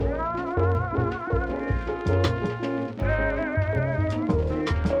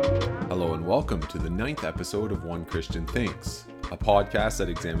Welcome to the 9th episode of One Christian Thinks, a podcast that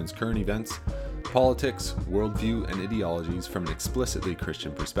examines current events, politics, worldview, and ideologies from an explicitly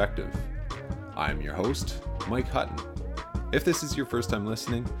Christian perspective. I'm your host, Mike Hutton. If this is your first time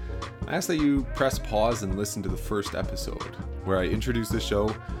listening, I ask that you press pause and listen to the first episode, where I introduce the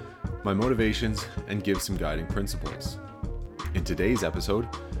show, my motivations, and give some guiding principles. In today's episode,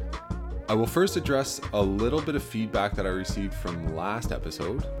 I will first address a little bit of feedback that I received from last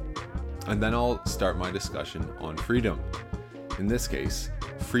episode, and then I'll start my discussion on freedom. In this case,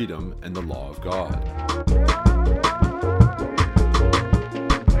 freedom and the law of God.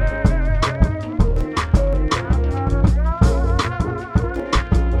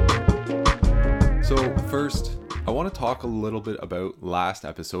 So first, I want to talk a little bit about last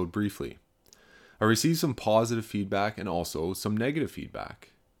episode briefly. I received some positive feedback and also some negative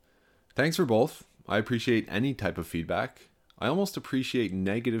feedback. Thanks for both. I appreciate any type of feedback. I almost appreciate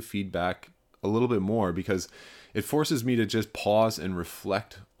negative feedback a little bit more because it forces me to just pause and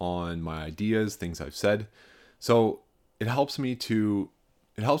reflect on my ideas, things I've said. So it helps me to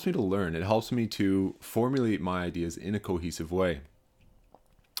learn. It helps me to formulate my ideas in a cohesive way.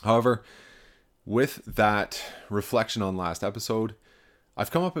 However, with that reflection on last episode,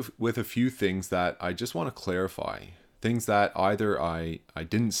 I've come up with a few things that I just want to clarify. Things that either I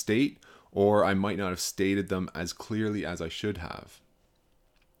didn't state or I might not have stated them as clearly as I should have.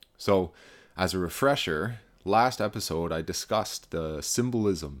 So, as a refresher, last episode I discussed the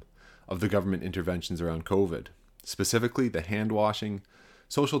symbolism of the government interventions around COVID, specifically the hand washing,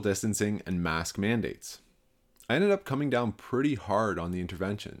 social distancing, and mask mandates. I ended up coming down pretty hard on the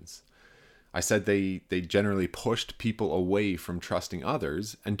interventions. I said they generally pushed people away from trusting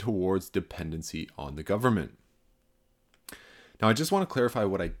others and towards dependency on the government. Now, I just want to clarify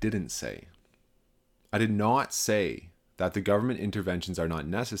what I didn't say. I did not say that the government interventions are not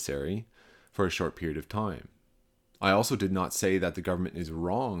necessary for a short period of time. I also did not say that the government is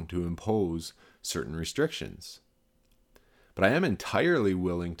wrong to impose certain restrictions. But I am entirely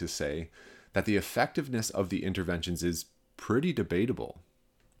willing to say that the effectiveness of the interventions is pretty debatable,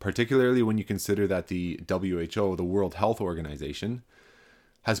 particularly when you consider that the WHO, the World Health Organization,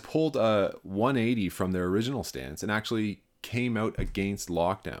 has pulled a 180 from their original stance and actually came out against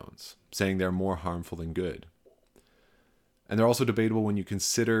lockdowns, saying they're more harmful than good. And they're also debatable when you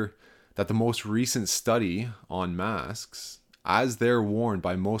consider that the most recent study on masks, as they're worn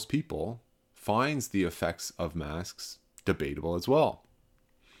by most people, finds the effects of masks debatable as well.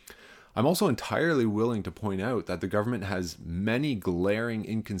 I'm also entirely willing to point out that the government has many glaring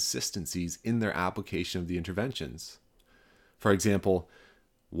inconsistencies in their application of the interventions. For example,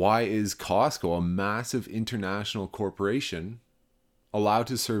 why is Costco, a massive international corporation, allowed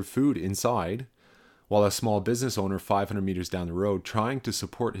to serve food inside, while a small business owner 500 meters down the road trying to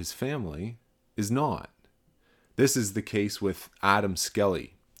support his family is not? This is the case with Adam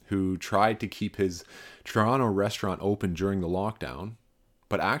Skelly, who tried to keep his Toronto restaurant open during the lockdown,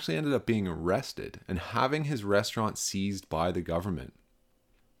 but actually ended up being arrested and having his restaurant seized by the government.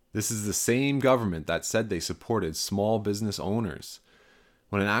 This is the same government that said they supported small business owners,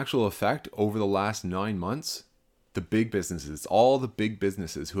 when in actual effect, over the last 9 months, the big businesses, all the big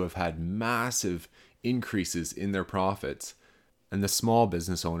businesses who have had massive increases in their profits, and the small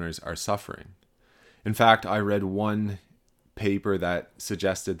business owners are suffering. In fact, I read one paper that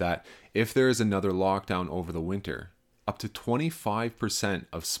suggested that if there is another lockdown over the winter, up to 25%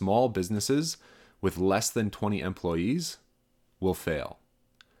 of small businesses with less than 20 employees will fail.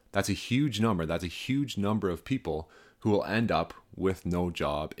 That's a huge number. That's a huge number of people who will end up with no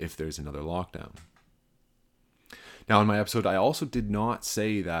job if there's another lockdown. Now, in my episode, I also did not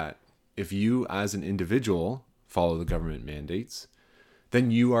say that if you as an individual follow the government mandates, then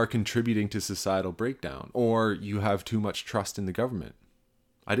you are contributing to societal breakdown or you have too much trust in the government.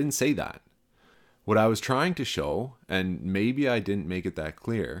 I didn't say that. What I was trying to show, and maybe I didn't make it that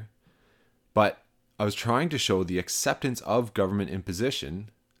clear, but I was trying to show the acceptance of government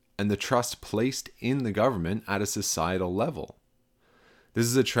imposition and the trust placed in the government at a societal level. This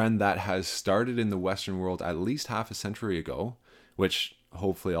is a trend that has started in the Western world at least half a century ago, which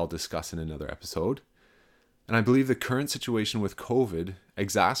hopefully I'll discuss in another episode. And I believe the current situation with COVID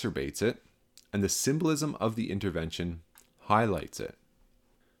exacerbates it, and the symbolism of the intervention highlights it.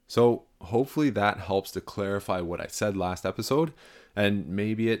 So hopefully that helps to clarify what I said last episode, and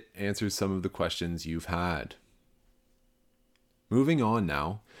maybe it answers some of the questions you've had. Moving on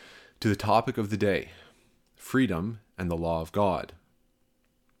now to the topic of the day, freedom and the law of God.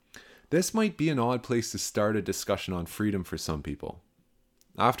 This might be an odd place to start a discussion on freedom for some people.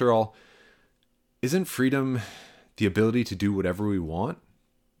 After all, isn't freedom the ability to do whatever we want?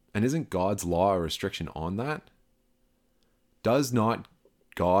 And isn't God's law a restriction on that? Does not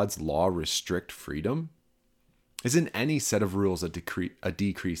God's law restrict freedom? Isn't any set of rules a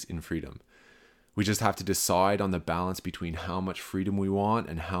decrease in freedom? We just have to decide on the balance between how much freedom we want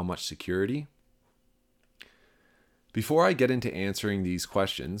and how much security. Before I get into answering these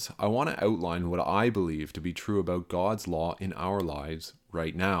questions, I want to outline what I believe to be true about God's law in our lives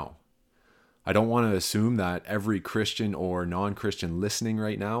right now. I don't want to assume that every Christian or non-Christian listening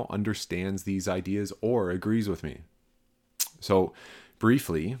right now understands these ideas or agrees with me. So,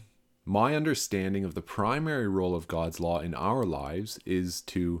 briefly, my understanding of the primary role of God's law in our lives is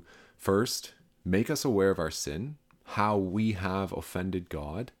to, first, make us aware of our sin, how we have offended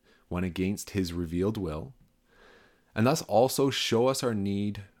God when against His revealed will, and thus also show us our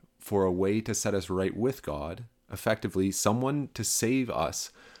need for a way to set us right with God, effectively, someone to save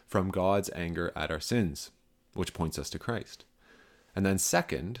us from God's anger at our sins, which points us to Christ. And then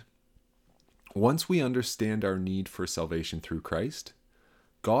second, once we understand our need for salvation through Christ,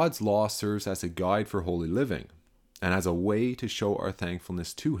 God's law serves as a guide for holy living and as a way to show our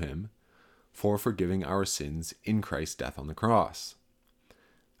thankfulness to Him for forgiving our sins in Christ's death on the cross.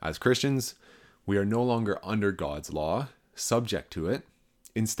 As Christians, we are no longer under God's law, subject to it.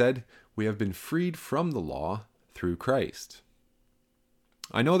 Instead, we have been freed from the law through Christ.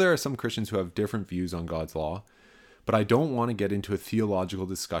 I know there are some Christians who have different views on God's law, but I don't want to get into a theological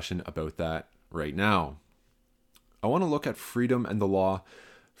discussion about that right now. I want to look at freedom and the law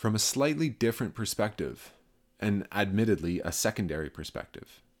from a slightly different perspective, and admittedly a secondary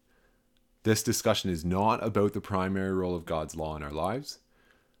perspective. This discussion is not about the primary role of God's law in our lives.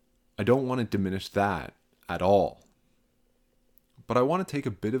 I don't want to diminish that at all. But I want to take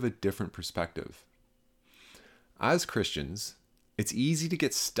a bit of a different perspective. As Christians, it's easy to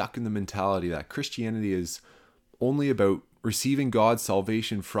get stuck in the mentality that Christianity is only about receiving God's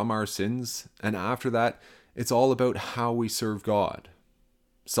salvation from our sins, and after that, it's all about how we serve God,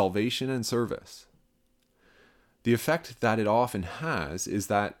 salvation and service. The effect that it often has is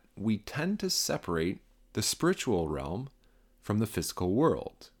that we tend to separate the spiritual realm from the physical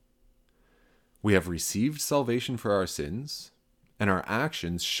world. We have received salvation for our sins, and our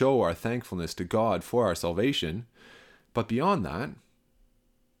actions show our thankfulness to God for our salvation, but beyond that,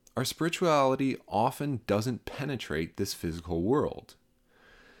 our spirituality often doesn't penetrate this physical world.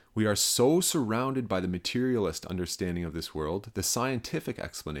 We are so surrounded by the materialist understanding of this world, the scientific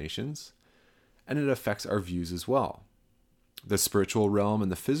explanations, and it affects our views as well. The spiritual realm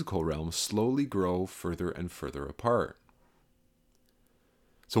and the physical realm slowly grow further and further apart.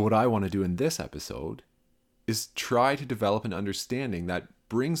 So what I want to do in this episode is try to develop an understanding that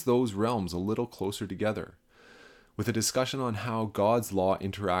brings those realms a little closer together, with a discussion on how God's law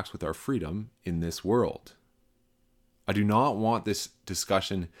interacts with our freedom in this world. I do not want this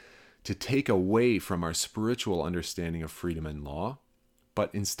discussion to take away from our spiritual understanding of freedom and law, but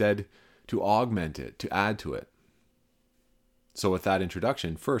instead to augment it, to add to it. So with that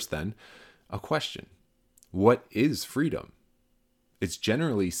introduction, first then, a question. What is freedom? It's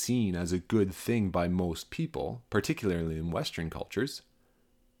generally seen as a good thing by most people, particularly in Western cultures.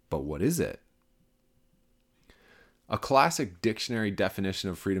 But what is it? A classic dictionary definition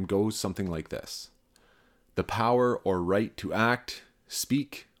of freedom goes something like this: the power or right to act,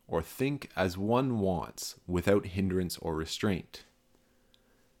 speak, or think as one wants without hindrance or restraint.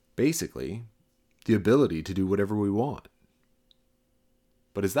 Basically, the ability to do whatever we want.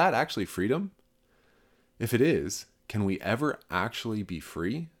 But is that actually freedom? If it is, can we ever actually be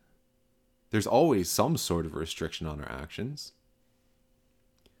free? There's always some sort of restriction on our actions.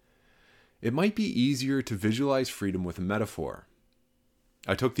 It might be easier to visualize freedom with a metaphor.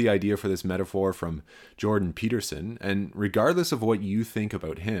 I took the idea for this metaphor from Jordan Peterson, and regardless of what you think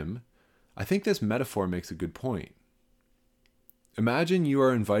about him, I think this metaphor makes a good point. Imagine you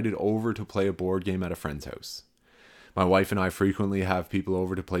are invited over to play a board game at a friend's house. My wife and I frequently have people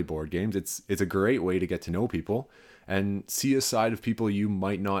over to play board games. It's a great way to get to know people and see a side of people you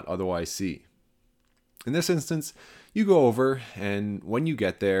might not otherwise see. In this instance, you go over, and when you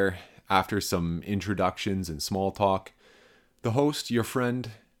get there, after some introductions and small talk, the host, your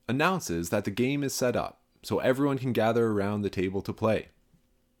friend, announces that the game is set up so everyone can gather around the table to play.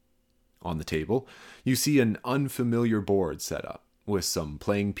 On the table, you see an unfamiliar board set up with some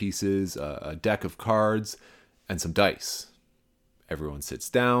playing pieces, a deck of cards, and some dice. Everyone sits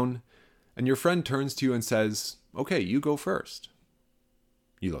down, and your friend turns to you and says, "Okay, you go first."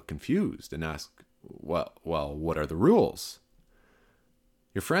 You look confused and ask, well, what are the rules?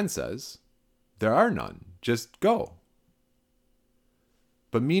 Your friend says, "There are none, just go."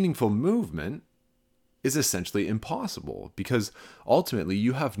 But meaningful movement is essentially impossible because ultimately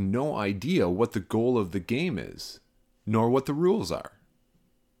you have no idea what the goal of the game is, nor what the rules are.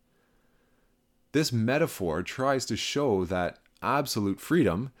 This metaphor tries to show that absolute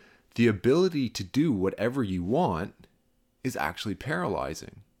freedom, the ability to do whatever you want, is actually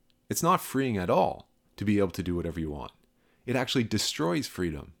paralyzing. It's not freeing at all to be able to do whatever you want. It actually destroys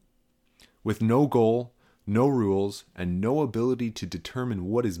freedom. With no goal, no rules, and no ability to determine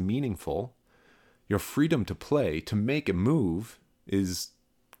what is meaningful, your freedom to play, to make a move, is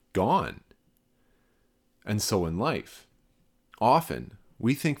gone. And so in life, often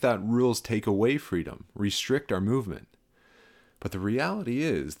we think that rules take away freedom, restrict our movement. But the reality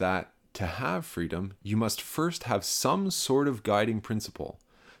is that to have freedom, you must first have some sort of guiding principle,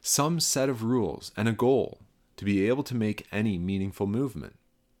 some set of rules and a goal to be able to make any meaningful movement.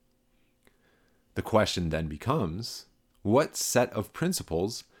 The question then becomes, what set of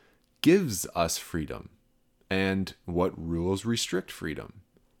principles gives us freedom, and what rules restrict freedom?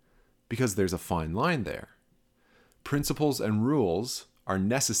 Because there's a fine line there. Principles and rules are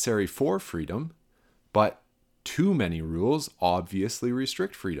necessary for freedom, but too many rules obviously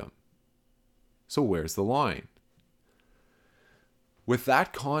restrict freedom. So where's the line? With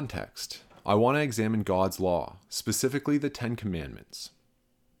that context, I want to examine God's law, specifically the Ten Commandments.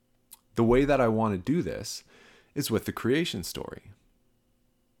 The way that I want to do this is with the creation story.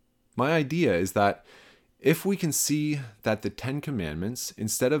 My idea is that if we can see that the Ten Commandments,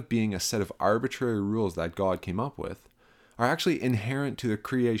 instead of being a set of arbitrary rules that God came up with, are actually inherent to the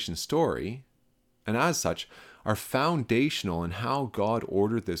creation story, and as such, are foundational in how God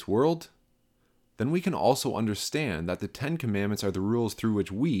ordered this world, then we can also understand that the Ten Commandments are the rules through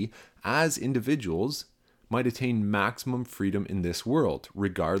which we, as individuals, might attain maximum freedom in this world,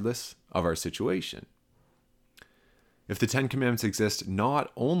 regardless of our situation. If the Ten Commandments exist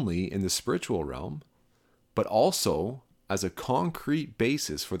not only in the spiritual realm, but also as a concrete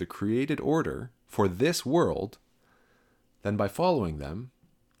basis for the created order for this world, then by following them,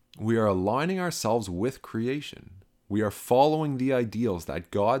 we are aligning ourselves with creation. We are following the ideals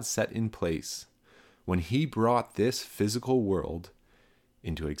that God set in place when He brought this physical world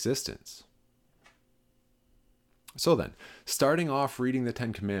into existence. So then, starting off reading the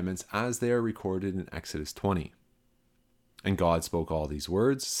Ten Commandments as they are recorded in Exodus 20. And God spoke all these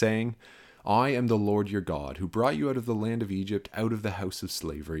words, saying, I am the Lord your God, who brought you out of the land of Egypt, out of the house of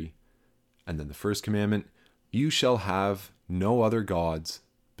slavery. And then the first commandment, you shall have no other gods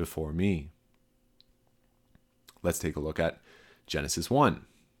before me. Let's take a look at Genesis 1.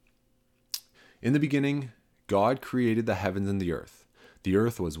 In the beginning, God created the heavens and the earth. The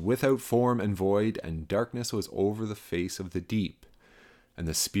earth was without form and void, and darkness was over the face of the deep. And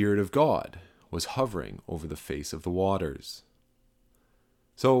the Spirit of God was hovering over the face of the waters.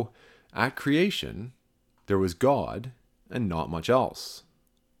 So, at creation, there was God and not much else.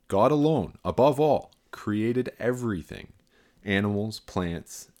 God alone, above all, created everything, animals,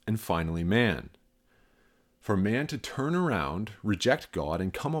 plants, and finally man. For man to turn around, reject God,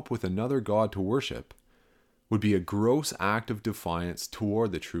 and come up with another God to worship would be a gross act of defiance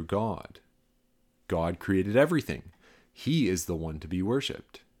toward the true God. God created everything. He is the one to be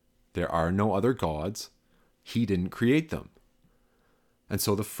worshipped. There are no other gods. He didn't create them. And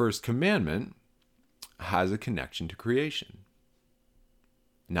so the first commandment has a connection to creation.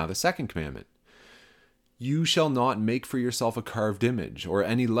 Now the second commandment. You shall not make for yourself a carved image, or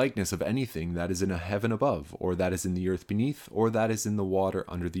any likeness of anything that is in a heaven above, or that is in the earth beneath, or that is in the water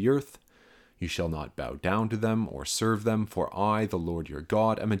under the earth. You shall not bow down to them or serve them, for I, the Lord your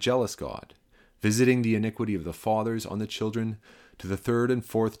God, am a jealous God, visiting the iniquity of the fathers on the children to the third and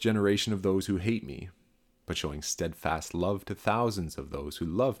fourth generation of those who hate me, but showing steadfast love to thousands of those who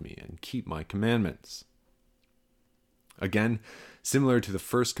love me and keep my commandments. Again, similar to the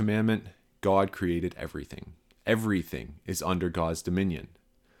first commandment, God created everything. Everything is under God's dominion.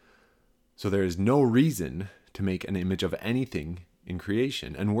 So there is no reason to make an image of anything in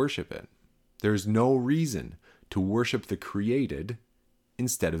creation and worship it. There is no reason to worship the created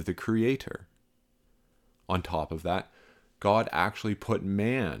instead of the creator. On top of that, God actually put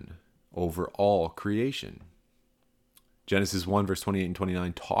man over all creation. Genesis 1 verse 28 and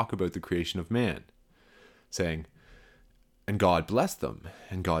 29 talk about the creation of man, saying, And God blessed them,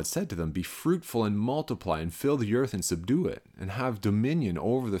 and God said to them, Be fruitful and multiply, and fill the earth and subdue it, and have dominion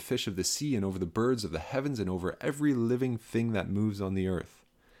over the fish of the sea, and over the birds of the heavens, and over every living thing that moves on the earth.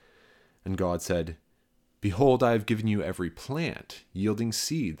 And God said, Behold, I have given you every plant yielding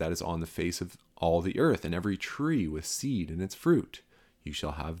seed that is on the face of all the earth, and every tree with seed in its fruit. You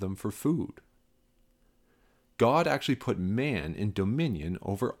shall have them for food. God actually put man in dominion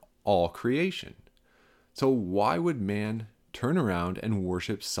over all creation. So why would man turn around and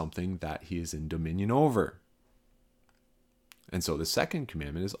worship something that he is in dominion over? And so the second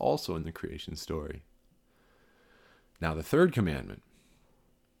commandment is also in the creation story. Now the third commandment: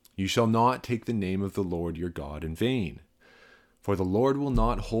 you shall not take the name of the Lord your God in vain, for the Lord will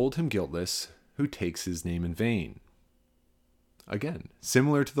not hold him guiltless who takes his name in vain. Again,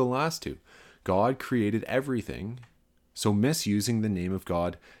 similar to the last two, God created everything, so misusing the name of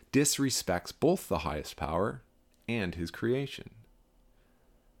God disrespects both the highest power and his creation.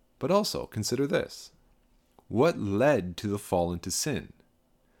 But also, consider this. What led to the fall into sin?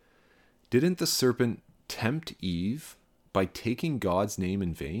 Didn't the serpent tempt Eve by taking God's name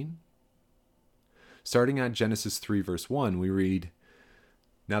in vain? Starting at Genesis 3 verse 1, we read,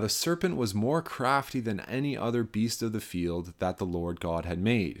 "Now the serpent was more crafty than any other beast of the field that the Lord God had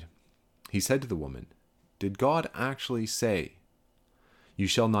made. He said to the woman, 'Did God actually say, you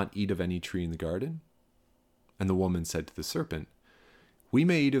shall not eat of any tree in the garden?' And the woman said to the serpent, 'We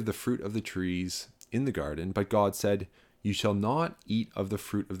may eat of the fruit of the trees in the garden, but God said, you shall not eat of the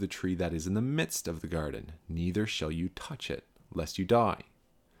fruit of the tree that is in the midst of the garden, neither shall you touch it, lest you die.'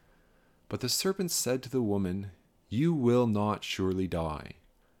 But the serpent said to the woman, 'You will not surely die.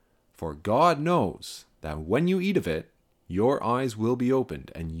 For God knows that when you eat of it, your eyes will be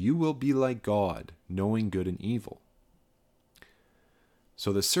opened, and you will be like God, knowing good and evil.'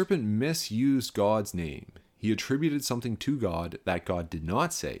 So the serpent misused God's name. He attributed something to God that God did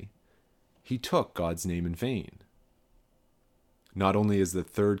not say. He took God's name in vain. Not only is the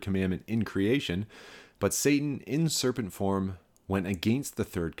third commandment in creation, but Satan in serpent form went against the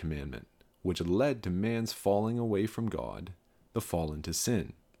third commandment, which led to man's falling away from God, the fall into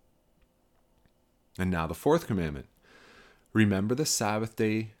sin. And now the fourth commandment: remember the Sabbath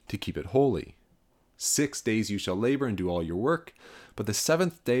day to keep it holy. 6 days you shall labor and do all your work, but the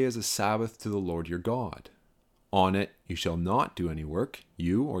seventh day is a Sabbath to the Lord your God. On it you shall not do any work,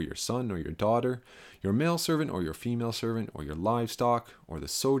 you or your son or your daughter, your male servant or your female servant, or your livestock, or the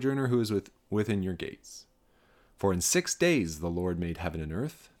sojourner who is within your gates. For in 6 days the Lord made heaven and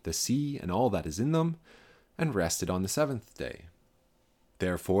earth, the sea and all that is in them, and rested on the seventh day.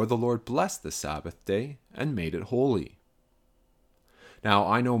 Therefore the Lord blessed the Sabbath day and made it holy." Now,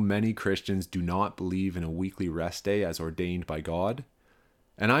 I know many Christians do not believe in a weekly rest day as ordained by God,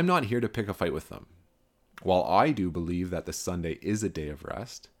 and I'm not here to pick a fight with them. While I do believe that the Sunday is a day of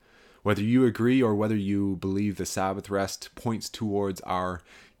rest, whether you agree or whether you believe the Sabbath rest points towards our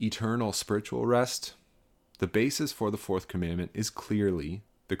eternal spiritual rest, the basis for the fourth commandment is clearly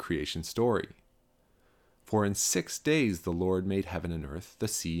the creation story. For in 6 days the Lord made heaven and earth, the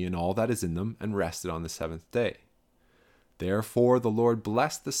sea and all that is in them, and rested on the seventh day. Therefore the Lord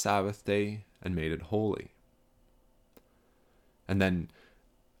blessed the Sabbath day and made it holy. And then,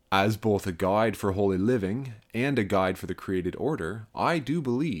 as both a guide for holy living and a guide for the created order, I do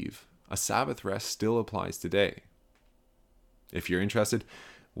believe a Sabbath rest still applies today. If you're interested,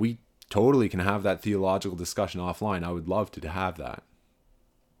 we totally can have that theological discussion offline. I would love to have that.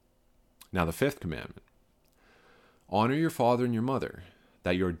 Now the fifth commandment: honor your father and your mother,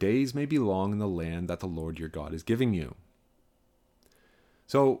 that your days may be long in the land that the Lord your God is giving you.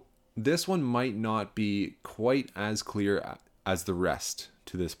 So this one might not be quite as clear as the rest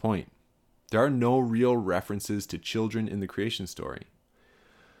to this point. There are no real references to children in the creation story.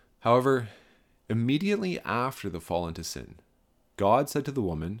 However, immediately after the fall into sin, God said to the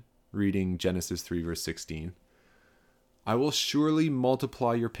woman, reading Genesis 3 verse 16, "I will surely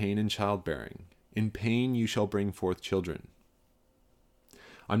multiply your pain in childbearing. In pain you shall bring forth children."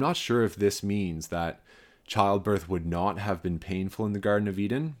 I'm not sure if this means that childbirth would not have been painful in the Garden of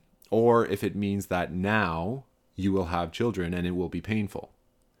Eden, or if it means that now you will have children and it will be painful.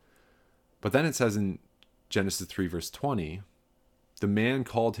 But then it says in Genesis 3 verse 20, the man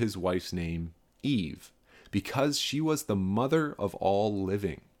called his wife's name Eve, because she was the mother of all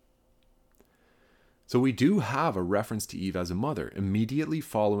living. So we do have a reference to Eve as a mother immediately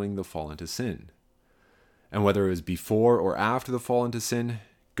following the fall into sin. And whether it was before or after the fall into sin,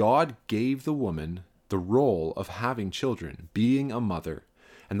 God gave the woman the role of having children, being a mother,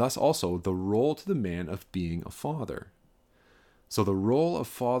 and thus also the role to the man of being a father. So the role of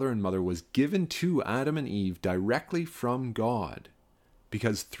father and mother was given to Adam and Eve directly from God,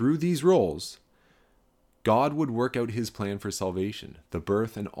 because through these roles, God would work out his plan for salvation, the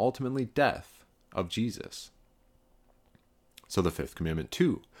birth and ultimately death of Jesus. So the fifth commandment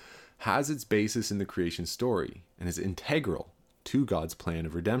too has its basis in the creation story and is integral to God's plan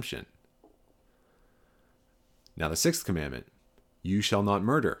of redemption. Now the sixth commandment: you shall not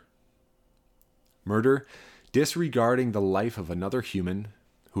murder. Murder, disregarding the life of another human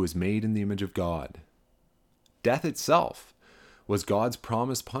who is made in the image of God. Death itself was God's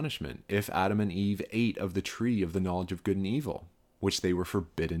promised punishment if Adam and Eve ate of the tree of the knowledge of good and evil, which they were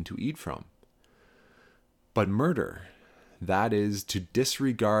forbidden to eat from. But murder, that is, to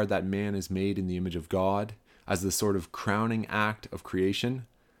disregard that man is made in the image of God as the sort of crowning act of creation,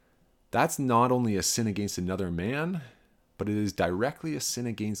 that's not only a sin against another man, but it is directly a sin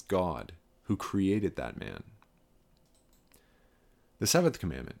against God, who created that man. The seventh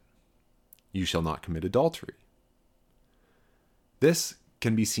commandment, you shall not commit adultery. This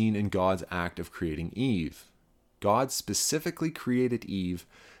can be seen in God's act of creating Eve. God specifically created Eve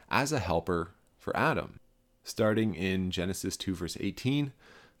as a helper for Adam. Starting in Genesis 2 verse 18,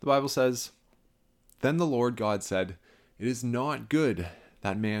 the Bible says, "Then the Lord God said, 'It is not good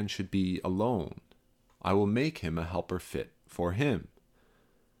that man should be alone. I will make him a helper fit for him.'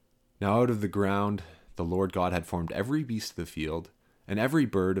 Now out of the ground the Lord God had formed every beast of the field and every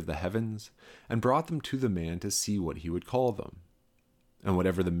bird of the heavens, and brought them to the man to see what he would call them. And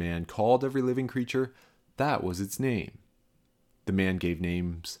whatever the man called every living creature, that was its name. The man gave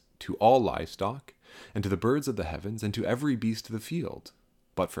names to all livestock, and to the birds of the heavens, and to every beast of the field.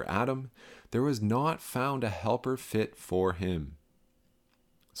 But for Adam there was not found a helper fit for him.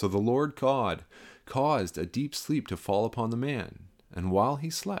 So the Lord God caused a deep sleep to fall upon the man, and while he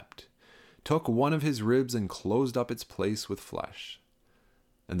slept, took one of his ribs and closed up its place with flesh.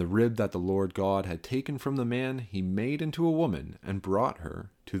 And the rib that the Lord God had taken from the man he made into a woman, and brought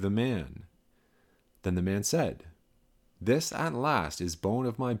her to the man. Then the man said, 'This at last is bone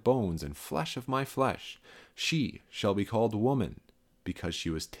of my bones and flesh of my flesh. She shall be called woman, because she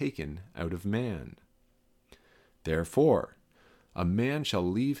was taken out of man. Therefore, a man shall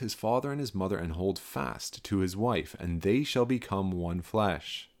leave his father and his mother and hold fast to his wife, and they shall become one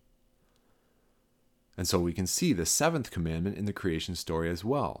flesh.'" And so we can see the seventh commandment in the creation story as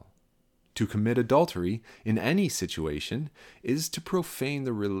well. To commit adultery in any situation is to profane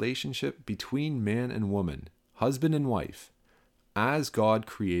the relationship between man and woman, husband and wife, as God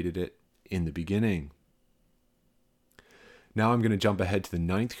created it in the beginning. Now I'm going to jump ahead to the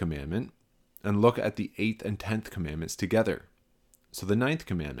ninth commandment and look at the 8th and 10th commandments together. So the ninth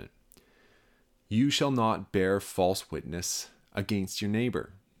commandment, you shall not bear false witness against your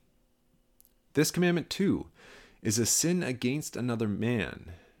neighbor. This commandment too is a sin against another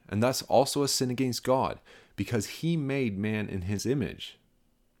man, and thus also a sin against God, because he made man in his image.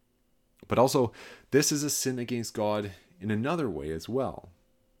 But also, this is a sin against God in another way as well.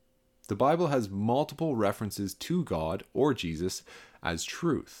 The Bible has multiple references to God or Jesus as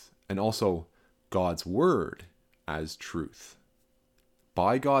truth, and also God's word as truth.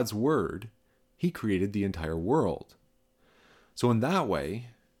 By God's word, he created the entire world. So in that way,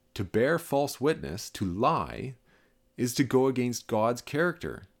 to bear false witness, to lie, is to go against God's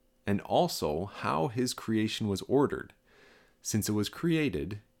character and also how his creation was ordered, since it was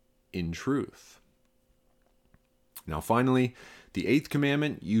created in truth. Now finally, the 8th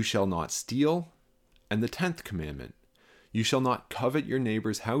commandment, you shall not steal, and the 10th commandment, you shall not covet your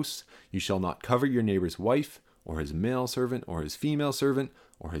neighbor's house, you shall not covet your neighbor's wife, or his male servant, or his female servant,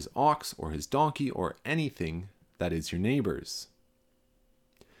 or his ox, or his donkey, or anything that is your neighbor's.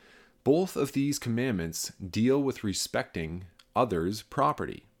 Both of these commandments deal with respecting others'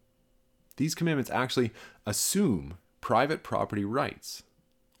 property. These commandments actually assume private property rights,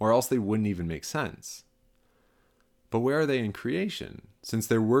 or else they wouldn't even make sense. But where are they in creation, since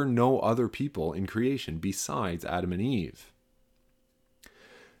there were no other people in creation besides Adam and Eve?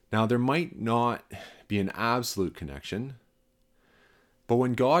 Now, there might not be an absolute connection, but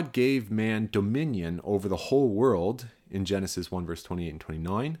when God gave man dominion over the whole world in Genesis 1 verse 28 and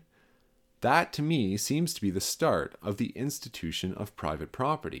 29, that to me seems to be the start of the institution of private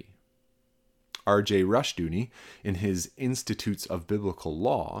property. R.J. Rushdoony, in his Institutes of Biblical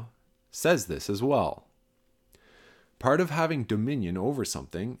Law, says this as well. Part of having dominion over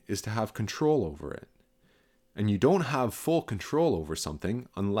something is to have control over it. And you don't have full control over something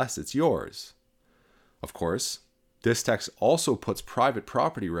unless it's yours. Of course, this text also puts private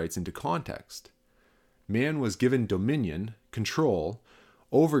property rights into context. Man was given dominion, control,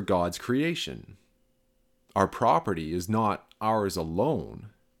 over God's creation. Our property is not ours alone,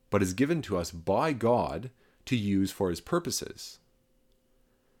 but is given to us by God to use for his purposes.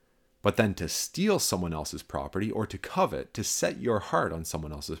 But then to steal someone else's property or to covet, to set your heart on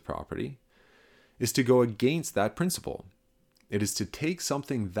someone else's property, is to go against that principle. It is to take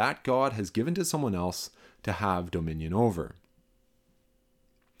something that God has given to someone else to have dominion over.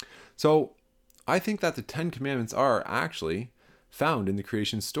 So I think that the 10 Commandments are actually found in the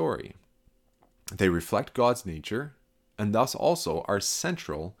creation story. They reflect God's nature and thus also are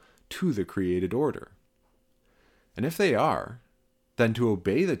central to the created order. And if they are, then to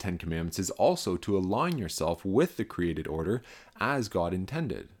obey the Ten Commandments is also to align yourself with the created order as God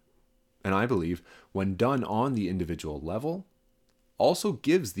intended. And I believe, when done on the individual level, also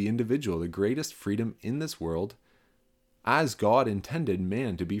gives the individual the greatest freedom in this world as God intended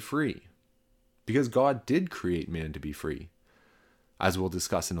man to be free. Because God did create man to be free, as we'll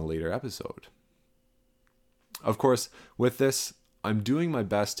discuss in a later episode. Of course, with this, I'm doing my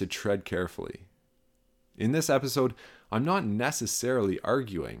best to tread carefully. In this episode, I'm not necessarily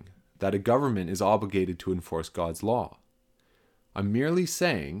arguing that a government is obligated to enforce God's law. I'm merely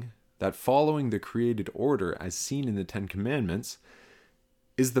saying that following the created order as seen in the Ten Commandments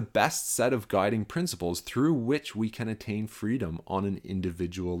is the best set of guiding principles through which we can attain freedom on an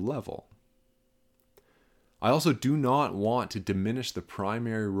individual level. I also do not want to diminish the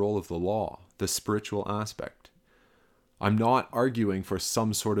primary role of the law, the spiritual aspect. I'm not arguing for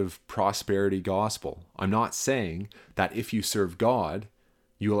some sort of prosperity gospel. I'm not saying that if you serve God,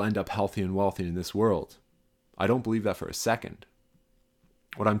 you will end up healthy and wealthy in this world. I don't believe that for a second.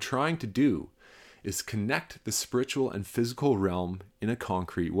 What I'm trying to do is connect the spiritual and physical realm in a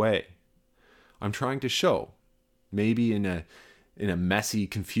concrete way. I'm trying to show, maybe in a messy,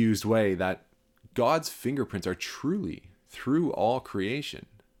 confused way, that God's fingerprints are truly through all creation,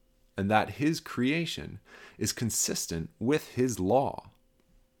 and that his creation is consistent with his law.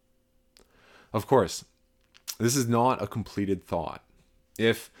 Of course, this is not a completed thought.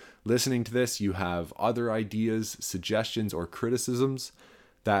 If listening to this you have other ideas, suggestions, or criticisms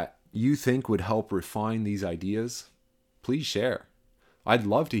that you think would help refine these ideas, please share. I'd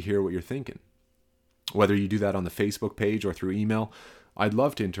love to hear what you're thinking. Whether you do that on the Facebook page or through email, I'd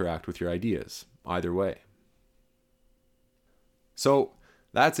love to interact with your ideas, either way. So,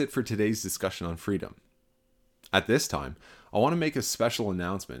 that's it for today's discussion on freedom. At this time, I want to make a special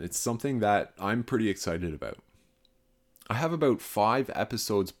announcement. It's something that I'm pretty excited about. I have about 5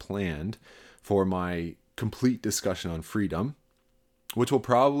 episodes planned for my complete discussion on freedom, which will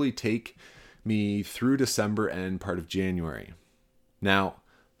probably take me through December and part of January. Now,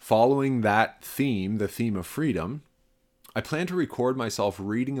 following that theme, the theme of freedom, I plan to record myself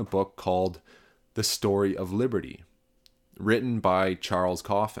reading a book called The Story of Liberty, written by Charles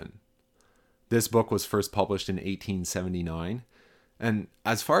Coffin. This book was first published in 1879, and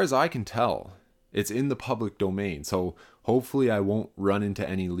as far as I can tell, it's in the public domain, so hopefully I won't run into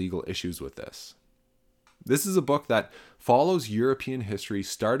any legal issues with this. This is a book that follows European history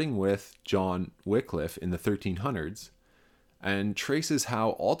starting with John Wycliffe in the 1300s and traces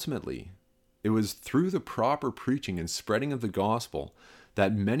how ultimately it was through the proper preaching and spreading of the gospel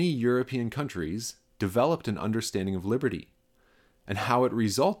that many European countries developed an understanding of liberty, and how it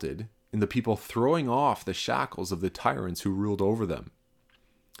resulted in the people throwing off the shackles of the tyrants who ruled over them.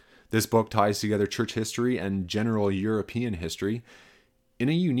 This book ties together church history and general European history in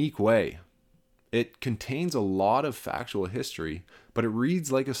a unique way. It contains a lot of factual history, but it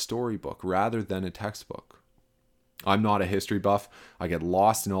reads like a storybook rather than a textbook. I'm not a history buff. I get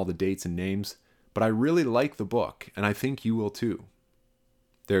lost in all the dates and names, but I really like the book, and I think you will too.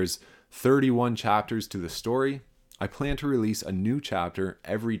 There's 31 chapters to the story. I plan to release a new chapter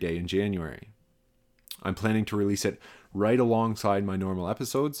every day in January. I'm planning to release it right alongside my normal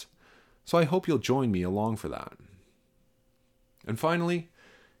episodes, so I hope you'll join me along for that. And finally,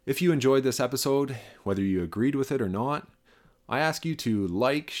 if you enjoyed this episode, whether you agreed with it or not, I ask you to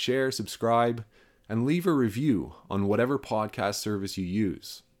like, share, subscribe, and leave a review on whatever podcast service you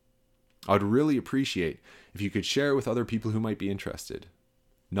use. I would really appreciate if you could share it with other people who might be interested.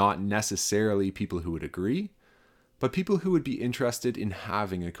 Not necessarily people who would agree, but people who would be interested in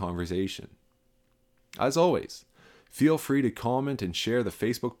having a conversation. As always, feel free to comment and share the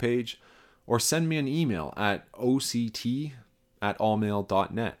Facebook page, or send me an email at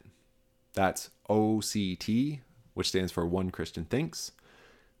oct@allmail.net. That's OCT, which stands for One Christian Thinks,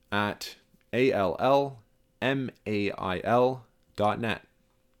 at ALLMAIL.net.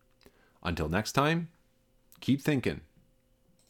 Until next time, keep thinking.